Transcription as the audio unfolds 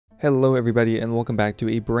Hello everybody and welcome back to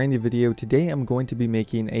a brand new video. Today I'm going to be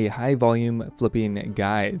making a high volume flipping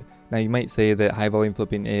guide. Now you might say that high volume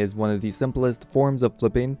flipping is one of the simplest forms of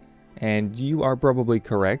flipping, and you are probably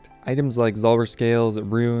correct. Items like Zolver scales,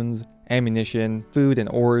 runes, ammunition, food, and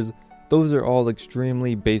ores, those are all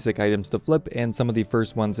extremely basic items to flip and some of the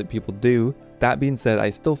first ones that people do. That being said,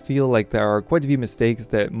 I still feel like there are quite a few mistakes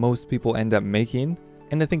that most people end up making,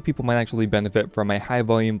 and I think people might actually benefit from a high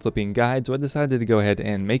volume flipping guide, so I decided to go ahead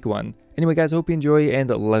and make one. Anyway guys, hope you enjoy and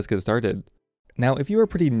let's get started. Now if you are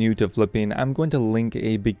pretty new to flipping, I'm going to link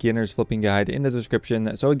a beginner's flipping guide in the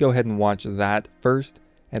description, so I'd go ahead and watch that first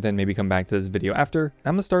and then maybe come back to this video after.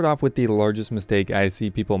 I'm going to start off with the largest mistake I see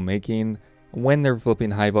people making when they're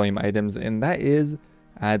flipping high volume items, and that is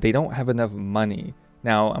they don't have enough money.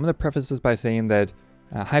 Now I'm going to preface this by saying that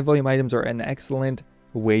high volume items are an excellent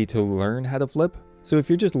way to learn how to flip. So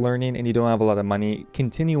if you're just learning and you don't have a lot of money,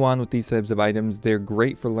 continue on with these types of items. They're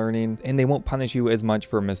great for learning and they won't punish you as much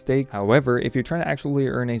for mistakes. However, if you're trying to actually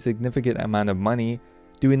earn a significant amount of money,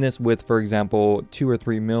 doing this with, for example, 2 or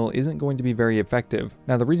 3 mil isn't going to be very effective.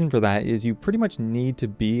 Now the reason for that is you pretty much need to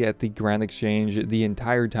be at the Grand Exchange the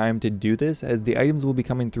entire time to do this, as the items will be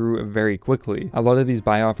coming through very quickly. A lot of these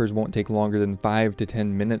buy offers won't take longer than 5 to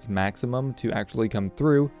 10 minutes maximum to actually come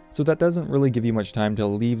through, so that doesn't really give you much time to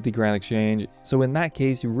leave the Grand Exchange. So in that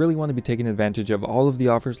case, you really want to be taking advantage of all of the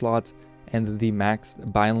offer slots and the max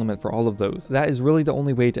buy limit for all of those. That is really the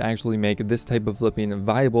only way to actually make this type of flipping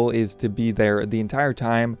viable, is to be there the entire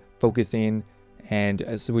time, focusing and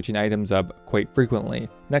switching items up quite frequently.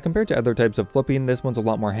 Now compared to other types of flipping, this one's a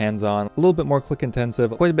lot more hands-on, a little bit more click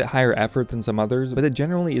intensive, quite a bit higher effort than some others, but it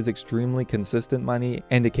generally is extremely consistent money,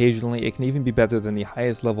 and occasionally it can even be better than the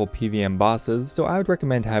highest level PVM bosses. So I would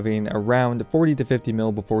recommend having around 40 to 50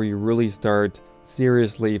 mil before you really start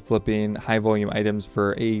seriously flipping high volume items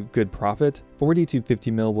for a good profit. 40 to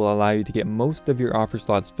 50 mil will allow you to get most of your offer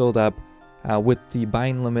slots filled up with the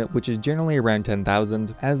buying limit, which is generally around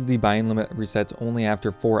 10,000. As the buying limit resets only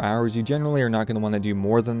after 4 hours, you generally are not going to want to do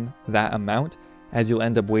more than that amount, as you'll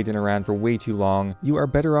end up waiting around for way too long. You are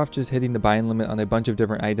better off just hitting the buying limit on a bunch of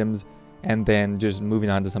different items and then just moving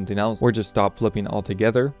on to something else, or just stop flipping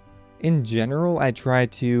altogether. In general, I try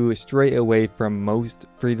to stray away from most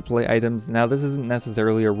free-to-play items. Now this isn't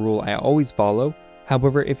necessarily a rule I always follow.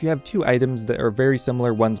 However, if you have two items that are very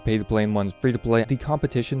similar, one's pay-to-play and one's free-to-play, the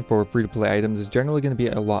competition for free-to-play items is generally going to be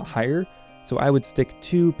a lot higher, so I would stick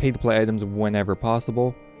to pay-to-play items whenever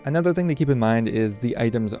possible. Another thing to keep in mind is the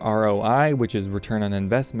item's ROI, which is return on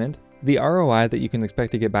investment. The ROI that you can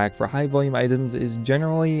expect to get back for high-volume items is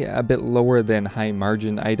generally a bit lower than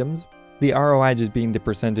high-margin items. The ROI just being the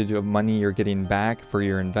percentage of money you're getting back for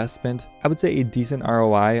your investment. I would say a decent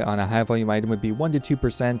ROI on a high-volume item would be 1 to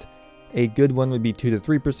 2%. A good one would be 2 to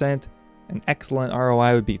 3%, an excellent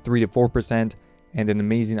ROI would be 3 to 4%, and an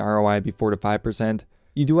amazing ROI would be 4 to 5%.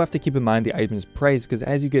 You do have to keep in mind the item's price, because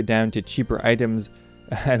as you get down to cheaper items,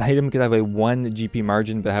 an item could have a 1 GP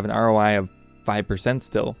margin but have an ROI of 5%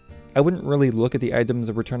 still. I wouldn't really look at the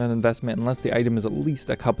item's return on investment unless the item is at least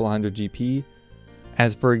a couple hundred GP.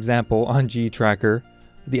 As for example, on G-Tracker,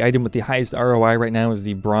 the item with the highest ROI right now is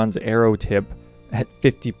the bronze arrow tip at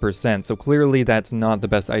 50%, so clearly that's not the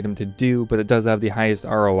best item to do, but it does have the highest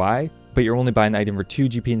ROI, but you're only buying an item for 2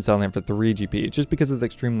 GP and selling it for 3 GP. Just because it's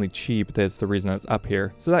extremely cheap, that's the reason it's up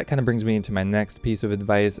here. So that kind of brings me into my next piece of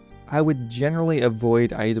advice. I would generally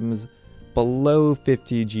avoid items below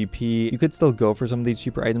 50 GP. You could still go for some of these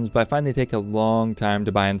cheaper items, but I find they take a long time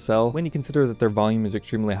to buy and sell when you consider that their volume is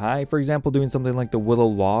extremely high. For example, doing something like the Willow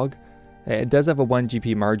Log, it does have a 1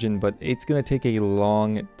 GP margin, but it's going to take a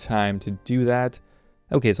long time to do that.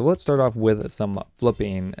 Okay, so let's start off with some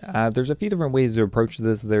flipping. There's a few different ways to approach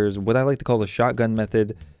this. There's what I like to call the shotgun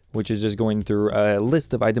method, which is just going through a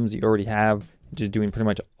list of items that you already have, just doing pretty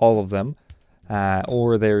much all of them.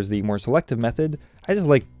 Or there's the more selective method. I just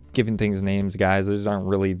like giving things names, guys. Those aren't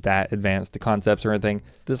really that advanced concepts or anything.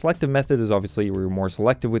 The selective method is obviously where you're more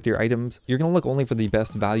selective with your items. You're going to look only for the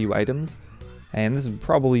best value items, and this is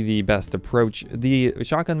probably the best approach. The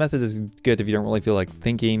shotgun method is good if you don't really feel like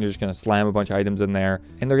thinking. You're just going to slam a bunch of items in there,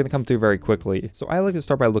 and they're going to come through very quickly. So I like to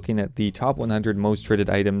start by looking at the top 100 most traded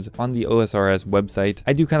items on the OSRS website.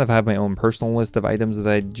 I do kind of have my own personal list of items that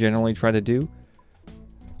I generally try to do.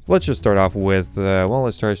 Let's just start off with, well,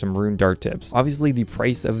 let's try some rune dart tips. Obviously, the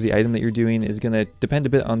price of the item that you're doing is going to depend a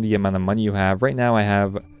bit on the amount of money you have. Right now, I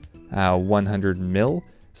have 100 mil,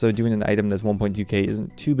 so doing an item that's 1.2k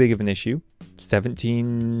isn't too big of an issue.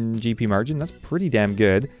 17 GP margin, that's pretty damn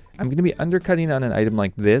good. I'm going to be undercutting on an item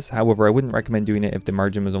like this. However, I wouldn't recommend doing it if the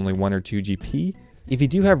margin was only 1 or 2 GP. If you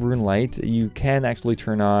do have Rune Light, you can actually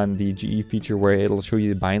turn on the GE feature where it'll show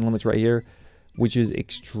you the buying limits right here, which is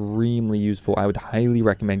extremely useful. I would highly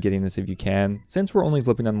recommend getting this if you can. Since we're only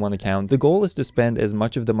flipping on one account, the goal is to spend as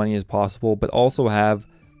much of the money as possible, but also have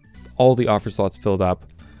all the offer slots filled up.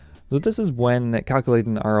 So this is when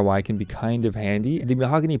calculating ROI can be kind of handy. The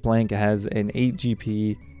Mahogany Plank has an 8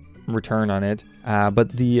 GP return on it, but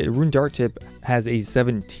the Rune Dart Tip has a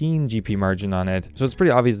 17 GP margin on it. So it's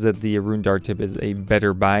pretty obvious that the Rune Dart Tip is a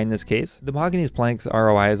better buy in this case. The Mahogany Plank's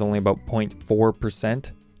ROI is only about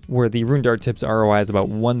 0.4%. where the Rune Dart Tip's ROI is about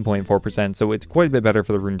 1.4%, so it's quite a bit better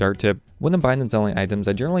for the Rune Dart Tip. When I'm buying and selling items,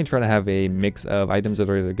 I generally try to have a mix of items that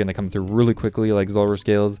are going to come through really quickly, like Zulrah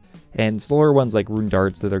Scales, and slower ones like Rune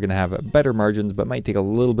Darts that are going to have better margins but might take a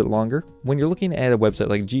little bit longer. When you're looking at a website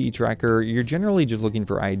like GE Tracker, you're generally just looking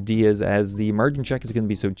for ideas, as the margin check is going to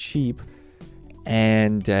be so cheap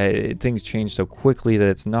and things change so quickly that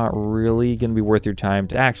it's not really going to be worth your time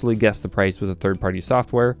to actually guess the price with a third-party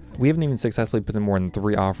software. We haven't even successfully put in more than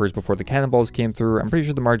 3 offers before the cannonballs came through. I'm pretty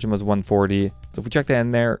sure the margin was 140. So if we check that in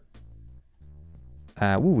there,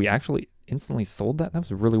 we actually instantly sold that. That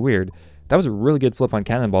was really weird. That was a really good flip on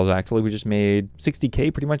cannonballs, actually. We just made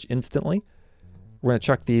 60K pretty much instantly. We're going to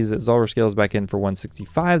chuck these Zulrah Scales back in for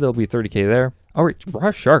 165. There'll be 30K there. All right,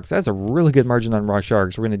 Raw Sharks. That's a really good margin on Raw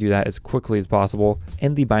Sharks. We're going to do that as quickly as possible.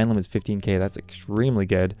 And the buying limit is 15K. That's extremely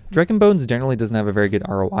good. Dragon Bones generally doesn't have a very good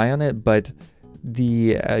ROI on it, but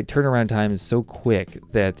the turnaround time is so quick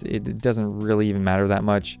that it doesn't really even matter that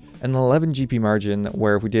much. An 11 GP margin,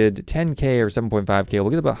 where if we did 10K or 7.5K,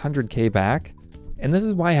 we'll get about 100K back. And this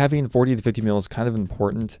is why having 40 to 50 mil is kind of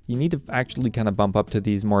important. You need to actually kind of bump up to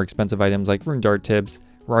these more expensive items like Rune Dart Tips,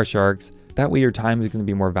 Raw Sharks. That way your time is going to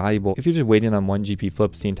be more valuable. If you're just waiting on 1 GP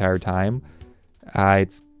flips the entire time,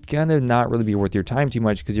 it's going to not really be worth your time too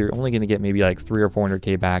much, because you're only going to get maybe like 300 or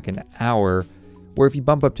 400K back an hour. Where if you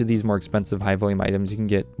bump up to these more expensive high volume items, you can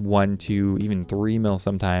get 1, 2, even 3 mil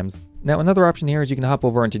sometimes. Now, another option here is you can hop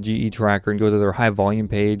over onto GE Tracker and go to their high volume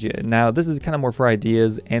page. Now, this is kind of more for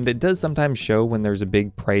ideas, and it does sometimes show when there's a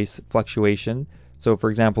big price fluctuation. So, for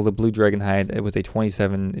example, the Blue Dragon Hide with a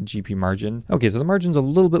 27 GP margin. Okay, so the margin's a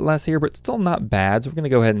little bit less here, but still not bad. So we're going to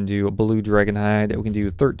go ahead and do a Blue Dragon Hide. We can do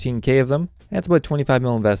 13K of them. That's about 25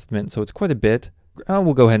 mil investment, so it's quite a bit.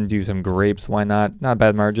 We'll go ahead and do some grapes. Why not? Not a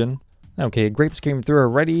bad margin. Okay, grapes came through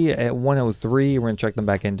already at 103. We're going to check them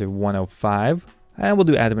back into 105. And we'll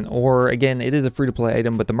do adamant ore. Again, it is a free-to-play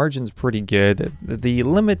item, but the margin's pretty good. The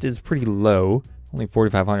limit is pretty low. Only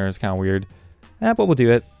 4,500 is kind of weird. But we'll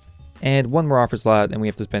do it. And one more offer slot, and we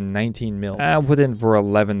have to spend 19 mil. I'll put in for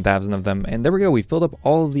 11,000 of them. And there we go. We filled up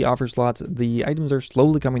all of the offer slots. The items are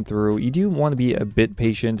slowly coming through. You do want to be a bit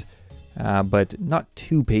patient, but not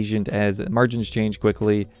too patient, as margins change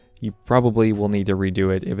quickly. You probably will need to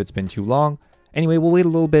redo it if it's been too long. Anyway, we'll wait a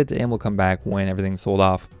little bit and we'll come back when everything's sold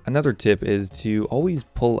off. Another tip is to always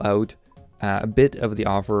pull out a bit of the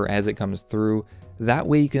offer as it comes through. That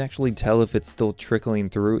way you can actually tell if it's still trickling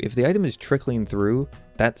through. If the item is trickling through,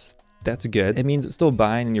 that's good. It means it's still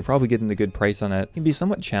buying and you're probably getting a good price on it. It can be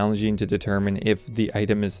somewhat challenging to determine if the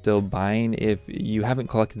item is still buying if you haven't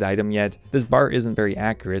collected the item yet. This bar isn't very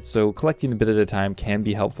accurate, so collecting a bit at a time can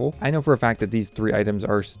be helpful. I know for a fact that these 3 items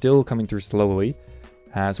are still coming through slowly.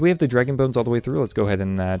 So we have the Dragon Bones all the way through. Let's go ahead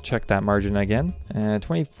and check that margin again.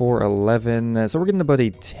 24.11. So we're getting about a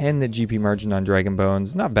 10 GP margin on Dragon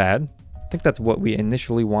Bones. Not bad. I think that's what we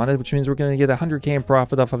initially wanted, which means we're going to get 100K in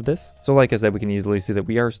profit off of this. So like I said, we can easily see that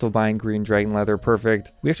we are still buying green dragon leather.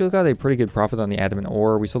 Perfect. We actually got a pretty good profit on the adamant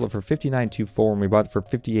ore. We sold it for 59.24 and we bought it for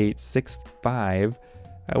 58.65.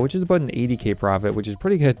 Which is about an 80K profit, which is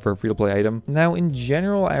pretty good for a free-to-play item. Now, in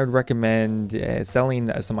general, I would recommend selling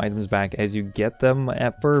some items back as you get them.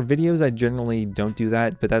 For videos, I generally don't do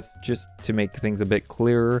that, but that's just to make things a bit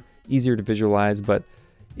clearer, easier to visualize. But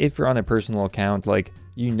if you're on a personal account, like,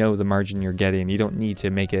 you know the margin you're getting, you don't need to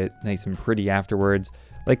make it nice and pretty afterwards.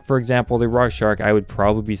 Like, for example, the Raw Shark, I would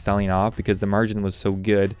probably be selling off because the margin was so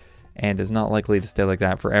good and is not likely to stay like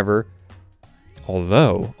that forever.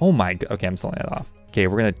 Although, oh my god, okay, I'm selling it off. Okay,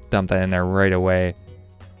 we're going to dump that in there right away.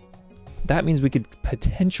 That means we could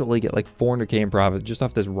potentially get like 400K in profit just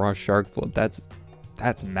off this Raw Shark flip. That's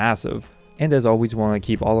massive. And as always, we want to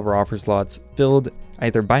keep all of our offer slots filled,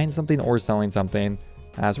 either buying something or selling something.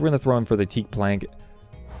 So we're going to throw in for the Teak Plank.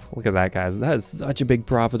 Look at that, guys. That is such a big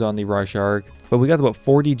profit on the Raw Shark. But we got about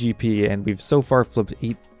 40 GP, and we've so far flipped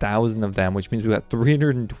 8,000 of them, which means we got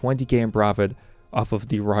 320K in profit off of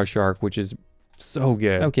the Raw Shark, which is so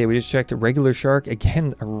good. Okay, we just checked a regular shark.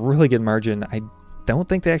 Again, a really good margin. I don't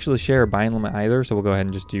think they actually share a buying limit either, so we'll go ahead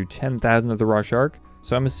and just do 10,000 of the Raw Shark.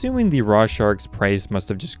 So I'm assuming the raw shark's price must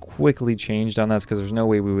have just quickly changed on us because there's no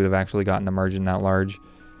way we would have actually gotten the margin that large.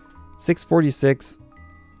 646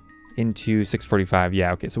 into 645.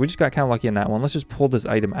 Yeah, okay. So we just got kind of lucky on that one. Let's just pull this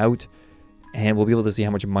item out and we'll be able to see how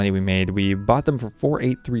much money we made. We bought them for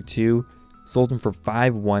 4832, sold them for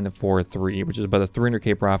 5143, which is about a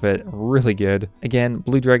 300k profit. Really good. Again,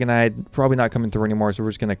 blue dragonite probably not coming through anymore, so we're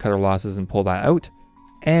just going to cut our losses and pull that out.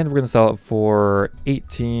 And we're going to sell it for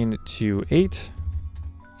 1828.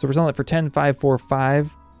 So we're selling it for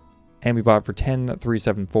 10545, and we bought it for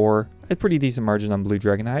 10374. A pretty decent margin on blue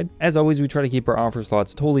dragonite. As always, we try to keep our offer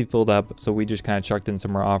slots totally filled up, so we just kind of chucked in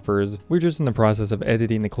some more offers. We're just in the process of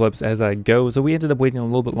editing the clips as I go, so we ended up waiting a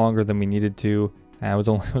little bit longer than we needed to. It was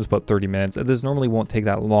about 30 minutes. This normally won't take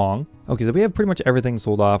that long. Okay, so we have pretty much everything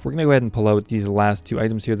sold off. We're gonna go ahead and pull out these last two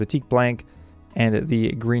items here, the teak blank and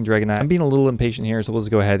the green dragonite. I'm being a little impatient here, so we'll just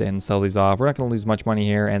go ahead and sell these off. We're not gonna lose much money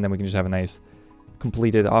here, and then we can just have a nice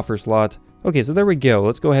completed offer slot. Okay, so there we go.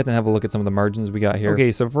 Let's go ahead and have a look at some of the margins we got here.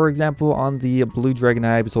 Okay, so for example, on the blue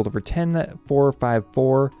dragonite, we sold it for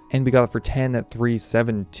 10454, and we got it for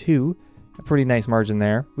 10372. A pretty nice margin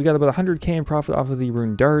there. We got about 100k in profit off of the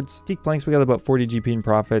rune darts. Teak blanks, we got about 40 GP in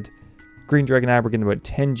profit. Green dragonite, we're getting about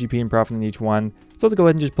 10 GP in profit in each one. So let's go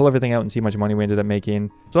ahead and just pull everything out and see how much money we ended up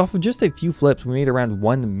making. So off of just a few flips, we made around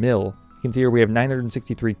 1 mil. You can see here we have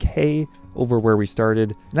 963k over where we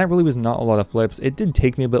started, and that really was not a lot of flips. It did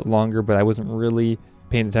take me a bit longer, but I wasn't really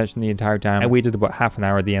paying attention the entire time. I waited about half an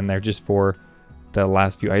hour at the end there just for the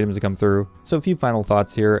last few items to come through. So a few final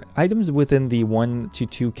thoughts here. Items within the 1 to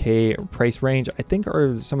 2k price range I think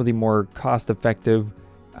are some of the more cost-effective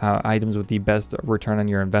items with the best return on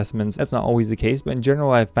your investments. That's not always the case, but in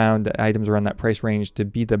general I've found items around that price range to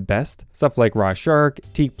be the best. Stuff like raw shark,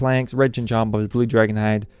 teak planks, red chinchambas, blue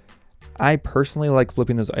dragonite. I personally like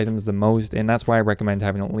flipping those items the most, and that's why I recommend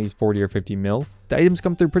having at least 40 or 50 mil. The items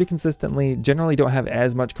come through pretty consistently, generally don't have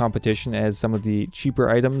as much competition as some of the cheaper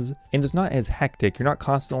items, and it's not as hectic. You're not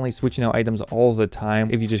constantly switching out items all the time.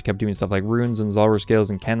 If you just kept doing stuff like runes and Zalra scales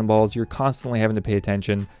and cannonballs, you're constantly having to pay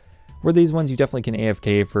attention. Where these ones, you definitely can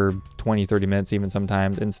AFK for 20-30 minutes even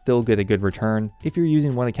sometimes and still get a good return. If you're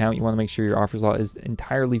using one account, you want to make sure your offer slot is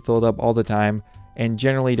entirely filled up all the time, and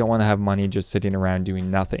generally don't want to have money just sitting around doing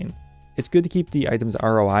nothing. It's good to keep the item's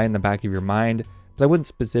ROI in the back of your mind, but I wouldn't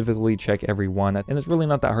specifically check every one, and it's really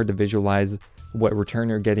not that hard to visualize what return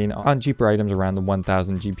you're getting on cheaper items around the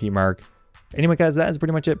 1000 GP mark. Anyway guys, that is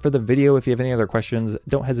pretty much it for the video. If you have any other questions,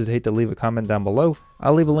 don't hesitate to leave a comment down below.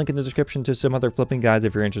 I'll leave a link in the description to some other flipping guides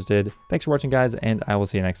if you're interested. Thanks for watching guys, and I will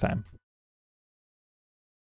see you next time.